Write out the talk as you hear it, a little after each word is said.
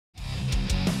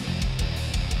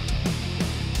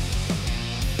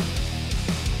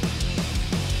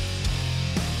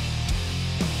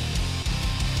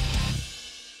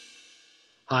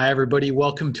Hi, everybody.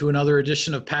 Welcome to another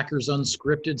edition of Packers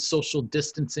Unscripted Social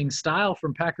Distancing Style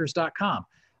from Packers.com.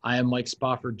 I am Mike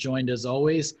Spofford, joined as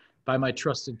always by my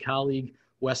trusted colleague,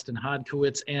 Weston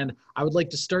Hodkiewicz. And I would like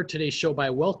to start today's show by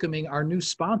welcoming our new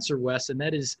sponsor, Wes, and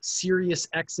that is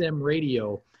SiriusXM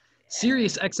Radio.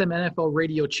 SiriusXM NFL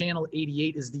Radio Channel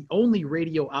 88 is the only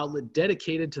radio outlet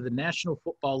dedicated to the National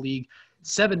Football League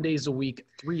 7 days a week,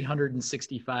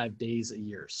 365 days a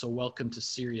year. So welcome to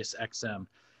SiriusXM.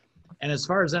 And as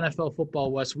far as NFL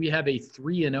football, Wes, we have a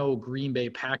 3-0 Green Bay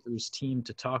Packers team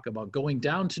to talk about. Going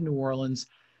down to New Orleans,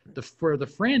 for the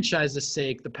franchise's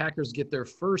sake, the Packers get their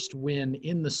first win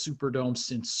in the Superdome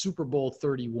since Super Bowl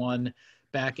 31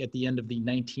 back at the end of the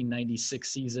 1996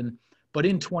 season. But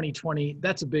in 2020,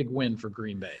 that's a big win for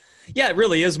Green Bay. Yeah, it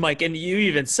really is, Mike. And you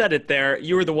even said it there.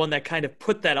 You were the one that kind of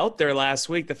put that out there last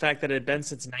week, the fact that it had been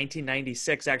since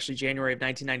 1996, actually January of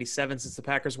 1997, since the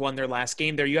Packers won their last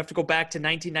game there. You have to go back to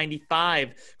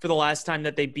 1995 for the last time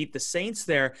that they beat the Saints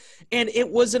there. And it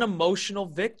was an emotional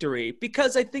victory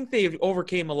because I think they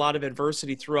overcame a lot of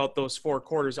adversity throughout those four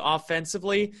quarters.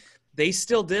 Offensively, they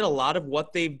still did a lot of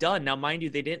what they've done. Now, mind you,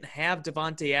 they didn't have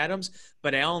Davante Adams,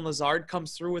 but Allen Lazard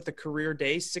comes through with a career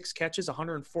day, 6 catches,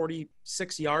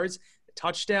 146 yards, a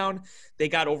touchdown. They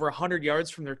got over 100 yards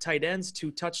from their tight ends,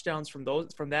 2 touchdowns from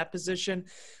that position.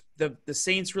 The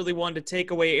Saints really wanted to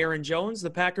take away Aaron Jones. The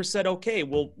Packers said, okay,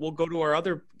 we'll go to our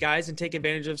other guys and take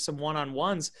advantage of some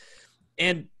one-on-ones.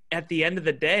 And at the end of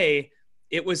the day,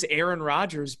 it was Aaron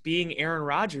Rodgers being Aaron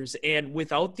Rodgers. And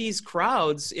without these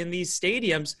crowds in these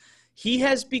stadiums, he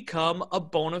has become a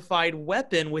bona fide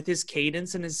weapon with his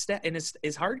cadence and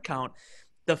his hard count.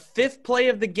 The 5th play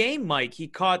of the game, Mike, he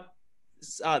caught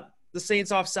the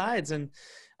Saints offsides, and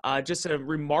just a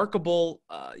remarkable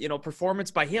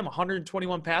performance by him.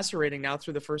 121 passer rating now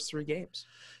through the first 3 games.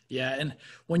 Yeah, and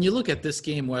when you look at this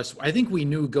game, Wes, I think we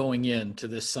knew going into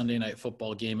this Sunday night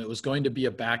football game it was going to be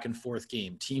a back-and-forth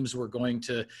game. Teams were going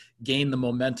to gain the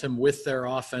momentum with their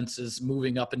offenses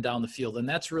moving up and down the field, and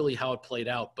that's really how it played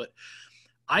out. But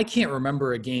I can't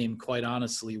remember a game, quite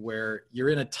honestly, where you're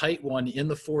in a tight one in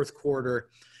the fourth quarter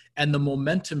and the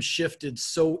momentum shifted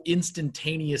so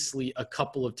instantaneously a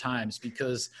couple of times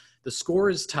because the score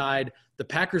is tied. The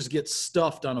Packers get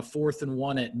stuffed on a 4th and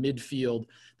 1 at midfield.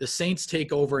 The Saints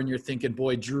take over, and you're thinking,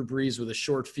 boy, Drew Brees with a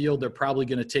short field, they're probably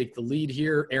going to take the lead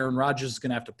here. Aaron Rodgers is going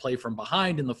to have to play from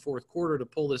behind in the fourth quarter to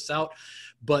pull this out.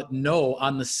 But no,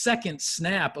 on the second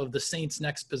snap of the Saints'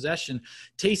 next possession,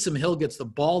 Taysom Hill gets the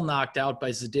ball knocked out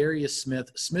by Za'Darius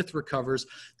Smith. Smith recovers.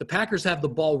 The Packers have the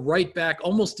ball right back,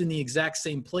 almost in the exact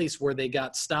same place where they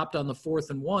got stopped on the 4th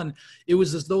and 1. It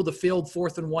was as though the failed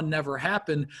 4th and 1 never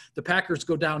happened. The Packers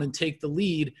go down and take the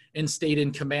lead and stayed in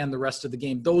command the rest of the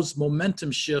game. Those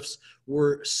momentum shifts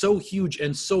were so huge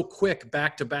and so quick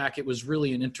back to back. It was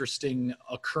really an interesting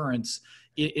occurrence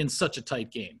in such a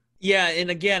tight game. Yeah, and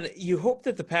again, you hope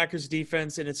that the Packers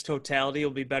defense in its totality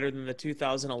will be better than the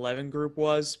 2011 group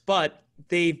was, but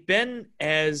they've been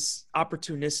as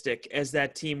opportunistic as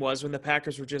that team was when the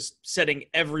Packers were just setting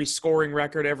every scoring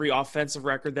record, every offensive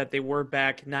record that they were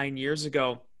back 9 years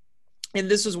ago. And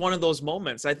this is one of those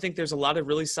moments. I think there's a lot of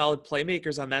really solid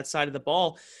playmakers on that side of the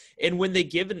ball. And when they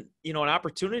give an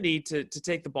opportunity to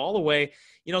take the ball away,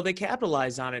 they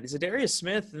capitalize on it. Za'Darius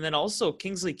Smith and then also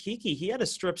Kingsley Keke, he had a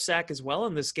strip sack as well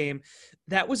in this game.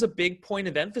 That was a big point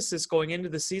of emphasis going into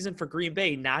the season for Green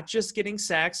Bay, not just getting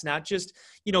sacks, not just,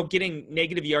 getting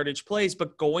negative yardage plays,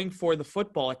 but going for the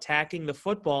football, attacking the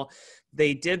football.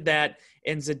 They did that.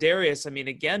 And Za'Darius,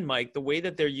 again, Mike, the way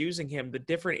that they're using him, the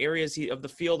different areas of the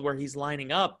field where he's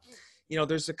lining up,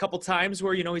 there's a couple times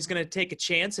where, he's going to take a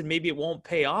chance and maybe it won't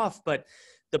pay off. But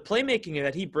the playmaking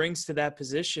that he brings to that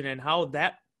position and how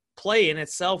that play in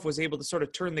itself was able to sort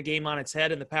of turn the game on its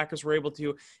head and the Packers were able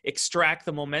to extract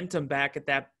the momentum back at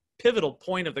that pivotal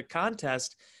point of the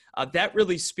contest, that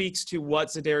really speaks to what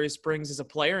Za'Darius brings as a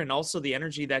player and also the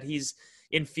energy that he's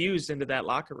infused into that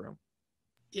locker room.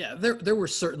 Yeah, there were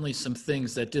certainly some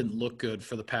things that didn't look good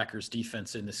for the Packers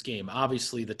defense in this game.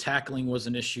 Obviously, the tackling was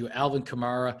an issue. Alvin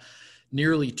Kamara,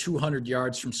 nearly 200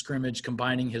 yards from scrimmage,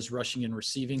 combining his rushing and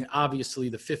receiving. Obviously,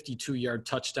 the 52-yard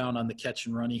touchdown on the catch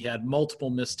and run. He had multiple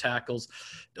missed tackles.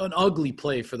 An ugly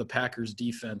play for the Packers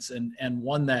defense, and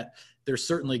one that they're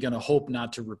certainly going to hope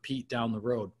not to repeat down the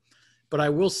road. But I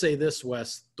will say this,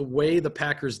 Wes, the way the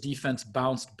Packers defense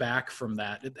bounced back from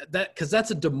that, because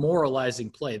that's a demoralizing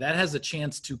play. That has a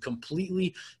chance to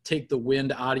completely take the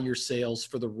wind out of your sails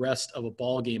for the rest of a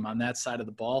ball game on that side of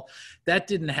the ball. That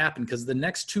didn't happen because the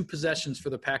next two possessions for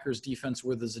the Packers defense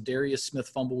were the Zadarius Smith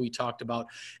fumble we talked about.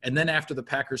 And then after the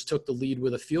Packers took the lead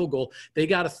with a field goal, they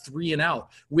got a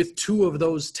 3-and-out with two of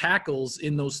those tackles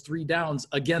in those 3 downs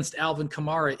against Alvin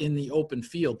Kamara in the open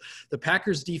field. The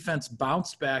Packers defense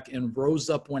bounced back and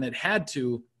rose up when it had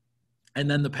to. And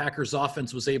then the Packers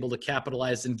offense was able to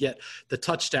capitalize and get the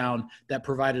touchdown that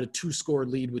provided a 2-score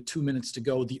lead with 2 minutes to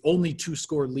go. The only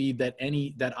 2-score lead that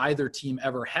either team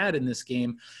ever had in this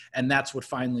game. And that's what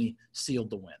finally sealed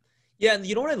the win. Yeah. And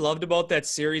you know what I loved about that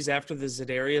series after the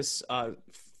Zadarius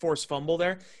forced fumble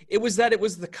there? It was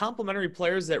the complementary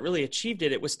players that really achieved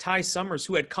it. It was Ty Summers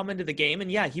who had come into the game.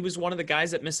 And yeah, he was one of the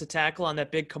guys that missed a tackle on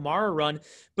that big Kamara run,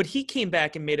 but he came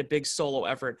back and made a big solo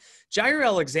effort. Jair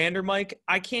Alexander, Mike,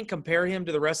 I can't compare him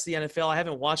to the rest of the NFL. I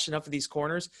haven't watched enough of these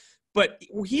corners, but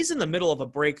he's in the middle of a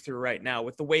breakthrough right now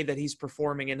with the way that he's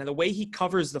performing and the way he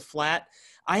covers the flat.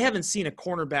 I haven't seen a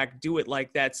cornerback do it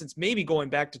like that since maybe going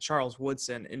back to Charles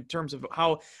Woodson, in terms of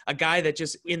how a guy that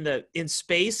just in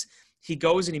space, he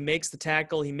goes and he makes the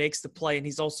tackle, he makes the play, and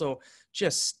he's also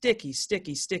just sticky,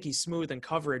 smooth in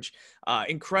coverage.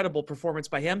 Incredible performance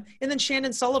by him. And then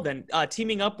Shannon Sullivan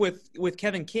teaming up with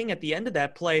Kevin King at the end of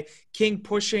that play. King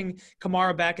pushing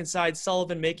Kamara back inside,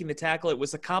 Sullivan making the tackle. It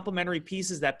was the complementary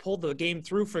pieces that pulled the game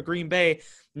through for Green Bay.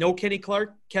 No Kenny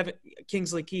Clark,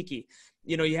 Kingsley Keke.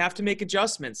 You know, you have to make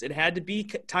adjustments. It had to be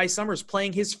Ty Summers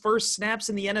playing his first snaps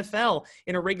in the NFL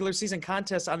in a regular season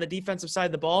contest on the defensive side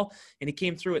of the ball, and he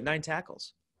came through at 9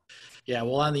 tackles. Yeah,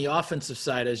 well, on the offensive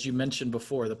side, as you mentioned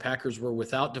before, the Packers were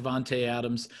without Davante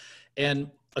Adams.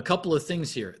 And a couple of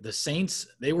things here. The Saints,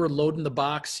 they were loading the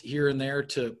box here and there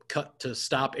to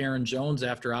stop Aaron Jones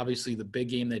after obviously the big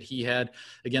game that he had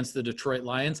against the Detroit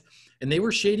Lions. And they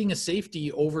were shading a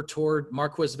safety over toward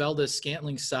Marquez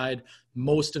Valdes-Scantling's side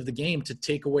most of the game to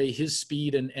take away his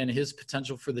speed and his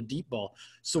potential for the deep ball.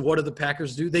 So what do the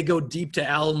Packers do? They go deep to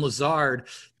Allen Lazard,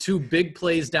 2 big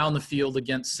plays down the field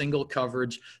against single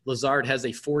coverage. Lazard has a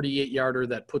 48-yarder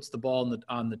that puts the ball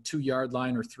on the 2-yard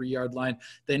line or 3-yard line.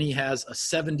 Then he has a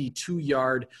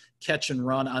 72-yard catch and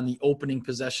run on the opening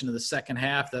possession of the second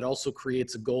half that also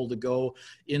creates a goal to go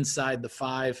inside the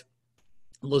 5.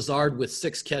 Lazard with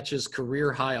 6 catches,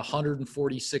 career high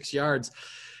 146 yards.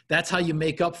 That's how you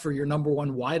make up for your number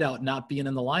one wideout not being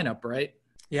in the lineup, right?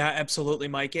 Yeah, absolutely,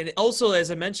 Mike. And also,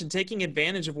 as I mentioned, taking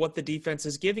advantage of what the defense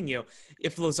is giving you.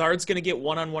 If Lazard's going to get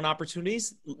one-on-one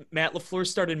opportunities, Matt LaFleur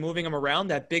started moving him around.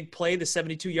 That big play, the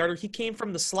 72-yarder, he came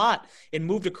from the slot and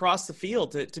moved across the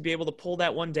field to be able to pull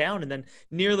that one down and then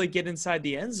nearly get inside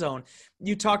the end zone.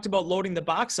 You talked about loading the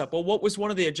box up. Well, what was one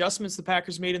of the adjustments the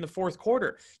Packers made in the fourth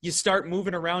quarter? You start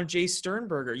moving around Jay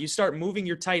Sternberger. You start moving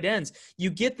your tight ends. You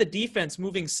get the defense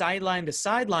moving sideline to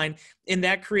sideline, and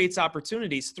that creates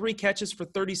opportunities. 3 catches for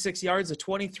 36 yards, a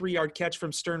 23-yard catch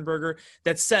from Sternberger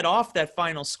that set off that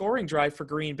final scoring drive for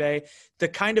Green Bay. The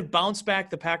kind of bounce back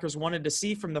the Packers wanted to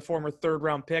see from the former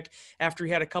third-round pick after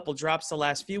he had a couple drops the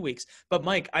last few weeks. But,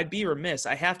 Mike, I'd be remiss.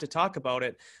 I have to talk about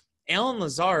it. Allen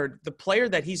Lazard, the player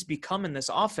that he's become in this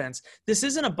offense, this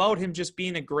isn't about him just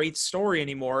being a great story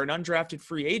anymore, an undrafted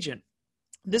free agent.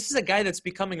 This is a guy that's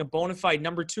becoming a bona fide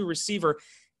number 2 receiver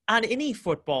on any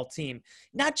football team.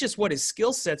 Not just what his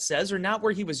skill set says or not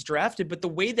where he was drafted, but the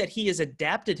way that he has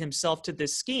adapted himself to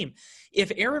this scheme.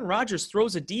 If Aaron Rodgers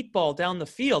throws a deep ball down the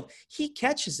field, he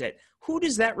catches it. Who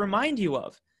does that remind you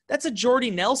of? That's a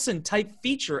Jordy Nelson type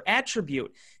feature,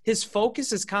 attribute. His focus,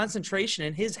 his concentration,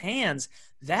 and his hands,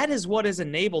 that is what has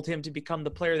enabled him to become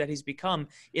the player that he's become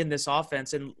in this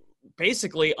offense, and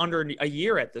basically under a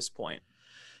year at this point.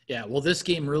 Yeah, well, this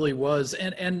game really was,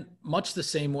 and much the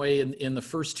same way in the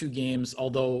first 2 games,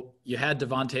 although you had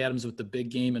Davante Adams with the big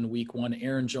game in week 1,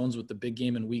 Aaron Jones with the big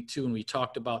game in week 2, and we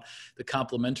talked about the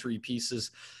complementary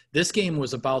pieces. This game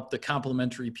was about the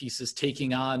complementary pieces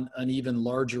taking on an even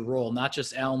larger role, not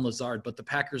just Allen Lazard, but the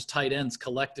Packers tight ends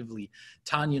collectively,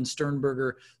 Tanyan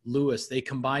Sternberger, Lewis. They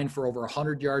combined for over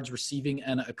 100 yards receiving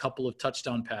and a couple of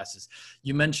touchdown passes.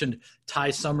 You mentioned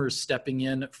Ty Summers stepping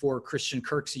in for Christian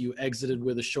Kirksey, who exited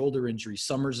with a shoulder injury.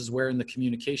 Summers is wearing the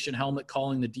communication helmet,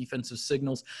 calling the defensive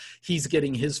signals. He's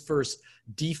getting his first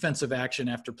defensive action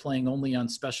after playing only on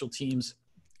special teams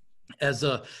as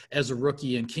a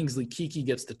rookie, and Kingsley Keke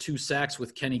gets the 2 sacks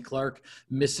with Kenny Clark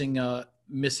missing a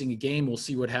game. We'll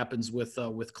see what happens with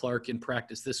Clark in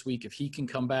practice this week if he can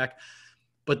come back.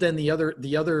 But then the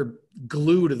other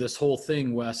glue to this whole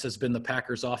thing, Wes, has been the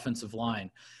Packers offensive line.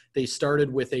 They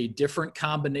started with a different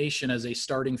combination as a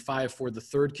starting five for the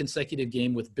third consecutive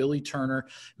game, with Billy Turner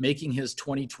making his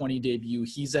 2020 debut.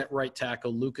 He's at right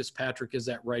tackle. Lucas Patrick is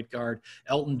at right guard.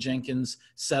 Elton Jenkins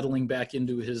settling back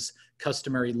into his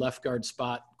customary left guard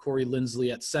spot. Corey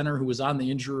Linsley at center, who was on the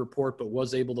injury report but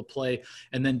was able to play.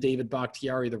 And then David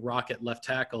Bakhtiari, the Rocket, left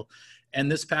tackle. And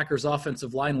this Packers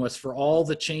offensive line, was, for all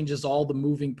the changes, all the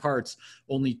moving parts,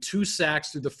 only 2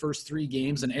 sacks through the first 3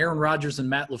 games. And Aaron Rodgers and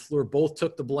Matt LaFleur both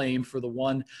took the blame for the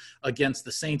one against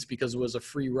the Saints because it was a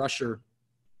free rusher.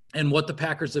 And what the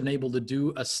Packers have been able to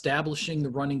do, establishing the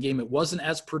running game. It wasn't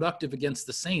as productive against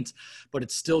the Saints, but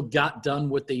it still got done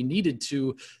what they needed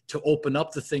to open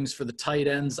up the things for the tight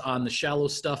ends on the shallow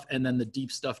stuff and then the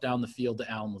deep stuff down the field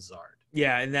to Allen Lazard.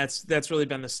 Yeah, and that's really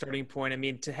been the starting point. I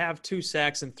mean, to have 2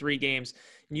 sacks in 3 games,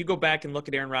 and you go back and look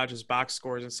at Aaron Rodgers' box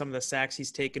scores and some of the sacks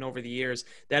he's taken over the years,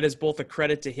 that is both a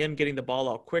credit to him getting the ball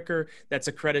out quicker. That's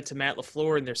a credit to Matt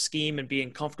LaFleur and their scheme and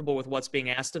being comfortable with what's being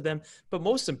asked of them. But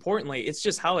most importantly, it's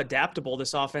just how adaptable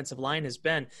this offensive line has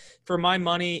been. For my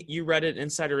money, you read it,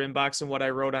 Insider Inbox, and what I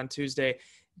wrote on Tuesday,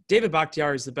 David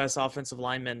Bakhtiari is the best offensive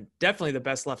lineman, definitely the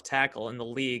best left tackle in the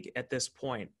league at this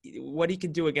point. What he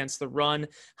can do against the run,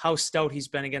 how stout he's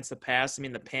been against the pass. I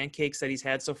mean, the pancakes that he's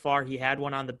had so far, he had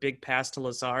one on the big pass to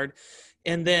Lazard.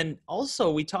 And then also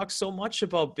we talk so much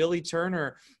about Billy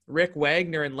Turner, Rick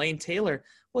Wagner, and Lane Taylor.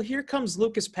 Well, here comes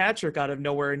Lucas Patrick out of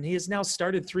nowhere, and he has now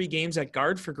started 3 games at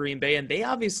guard for Green Bay, and they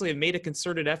obviously have made a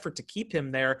concerted effort to keep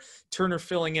him there. Turner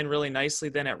filling in really nicely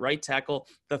then at right tackle,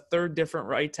 the 3rd different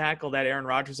right tackle that Aaron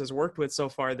Rodgers has worked with so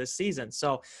far this season.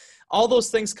 So all those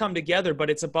things come together, but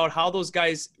it's about how those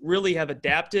guys really have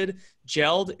adapted,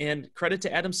 gelled, and credit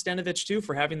to Adam Stenavich, too,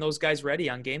 for having those guys ready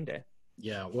on game day.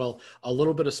 Yeah, well, a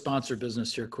little bit of sponsor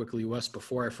business here quickly, Wes,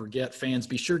 before I forget. Fans,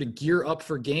 be sure to gear up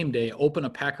for game day. Open a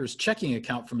Packers checking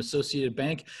account from Associated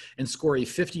Bank and score a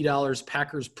 $50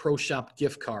 Packers Pro Shop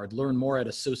gift card. Learn more at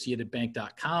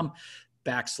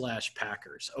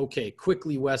associatedbank.com/Packers. Okay,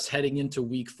 quickly, Wes, heading into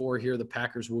week 4 here, the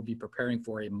Packers will be preparing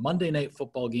for a Monday night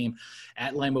football game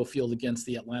at Lambeau Field against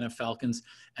the Atlanta Falcons,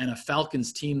 and a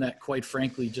Falcons team that, quite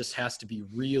frankly, just has to be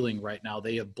reeling right now.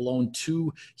 They have blown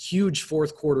 2 huge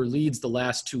fourth quarter leads the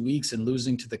last 2 weeks and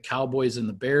losing to the Cowboys and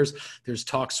the Bears. There's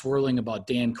talk swirling about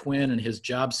Dan Quinn and his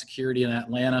job security in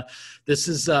Atlanta. This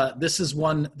is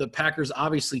one the Packers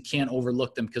obviously can't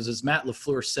overlook them, because, as Matt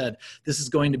LaFleur said, this is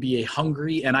going to be a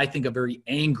hungry and I think a very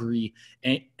angry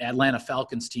Atlanta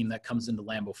Falcons team that comes into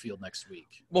Lambeau Field next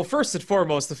week. Well, first and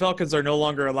foremost, the Falcons are no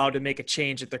longer allowed to make a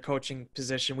change at their coaching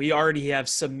position. We already have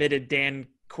submitted Dan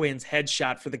Quinn's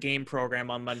headshot for the game program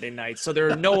on Monday night, so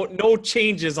there are no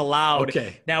changes allowed.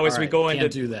 Okay. Now as we go into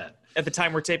do that. At the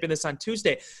time we're taping this on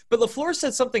Tuesday. But LaFleur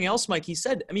said something else, Mike. He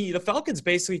said, I mean, the Falcons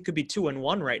basically could be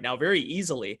 2-1 right now very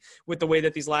easily with the way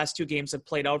that these last 2 games have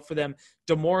played out for them.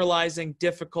 Demoralizing,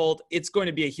 difficult. It's going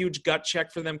to be a huge gut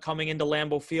check for them coming into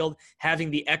Lambeau Field,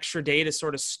 having the extra day to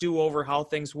sort of stew over how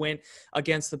things went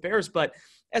against the Bears. But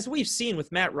as we've seen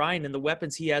with Matt Ryan and the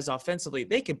weapons he has offensively,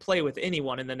 they can play with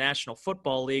anyone in the National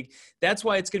Football League. That's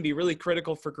why it's going to be really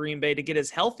critical for Green Bay to get as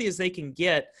healthy as they can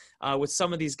get with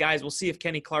some of these guys. We'll see if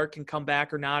Kenny Clark can come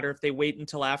back or not, or if they wait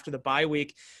until after the bye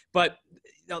week. But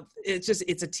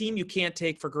it's a team you can't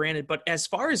take for granted. But as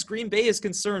far as Green Bay is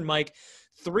concerned, Mike,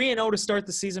 3-0 to start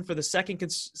the season for the 2nd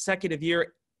consecutive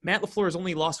year. Matt LaFleur has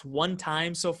only lost 1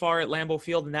 time so far at Lambeau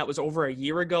Field, and that was over a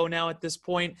year ago now at this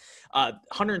point.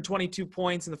 122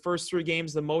 points in the first 3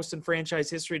 games, the most in franchise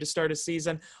history to start a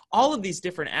season. All of these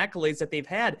different accolades that they've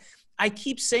had. I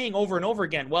keep saying over and over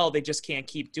again, well, they just can't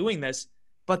keep doing this,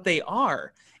 but they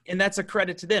are. And that's a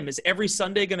credit to them. Is every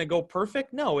Sunday going to go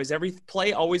perfect? No. Is every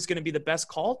play always going to be the best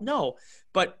call? No.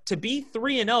 But to be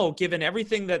 3-0, given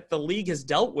everything that the league has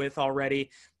dealt with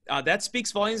already, that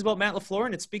speaks volumes about Matt LaFleur,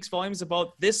 and it speaks volumes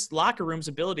about this locker room's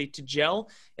ability to gel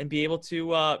and be able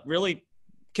to really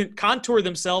contour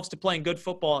themselves to playing good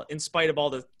football in spite of all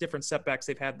the different setbacks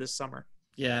they've had this summer.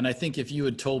 Yeah, and I think if you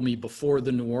had told me before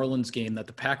the New Orleans game that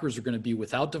the Packers are going to be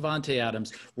without Davante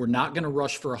Adams, we're not going to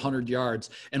rush for 100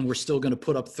 yards, and we're still going to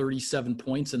put up 37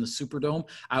 points in the Superdome,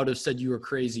 I would have said you were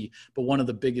crazy. But one of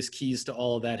the biggest keys to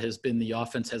all of that has been the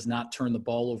offense has not turned the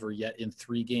ball over yet in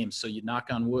 3 games. So you knock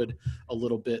on wood a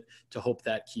little bit to hope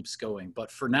that keeps going.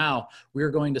 But for now, we're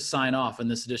going to sign off in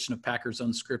this edition of Packers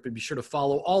Unscripted. Be sure to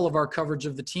follow all of our coverage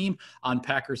of the team on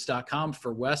Packers.com.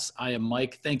 For Wes, I am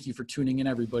Mike. Thank you for tuning in,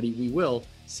 everybody. We will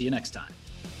see you next time.